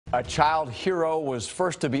A child hero was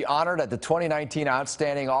first to be honored at the 2019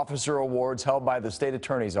 Outstanding Officer Awards held by the State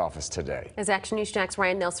Attorney's Office today. As Action News Jack's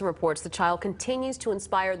Ryan Nelson reports, the child continues to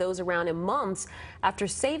inspire those around him months after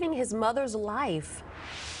saving his mother's life.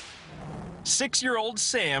 6-year-old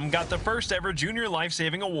Sam got the first ever Junior Life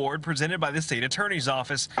Saving Award presented by the State Attorney's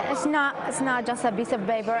Office. It's not just a piece of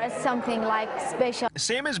paper, it's something like special.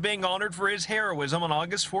 Sam is being honored for his heroism on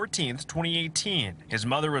August 14th, 2018. His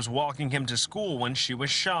mother was walking him to school when she was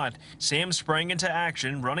shot. Sam sprang into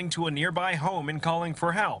action, running to a nearby home and calling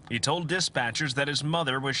for help. He told dispatchers that his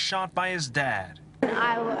mother was shot by his dad.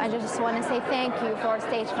 I just want to say thank you for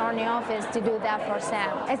State Attorney Office to do that for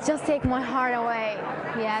Sam. It just take my heart away.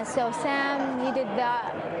 Yeah, so Sam, he did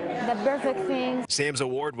the perfect thing. Sam's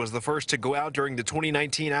award was the first to go out during the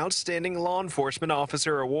 2019 Outstanding Law Enforcement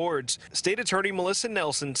Officer Awards. State Attorney Melissa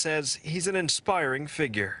Nelson says he's an inspiring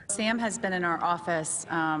figure. Sam has been in our office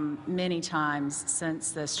many times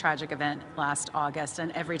since this tragic event last August,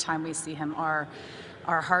 and every time we see him, our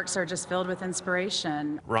hearts are just filled with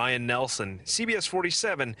inspiration. Ryan Nelson, CBS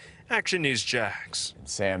 47, Action News Jax.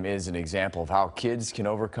 Sam is an example of how kids can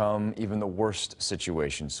overcome even the worst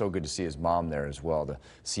situations. So good to see his mom there as well, to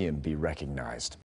see him be recognized.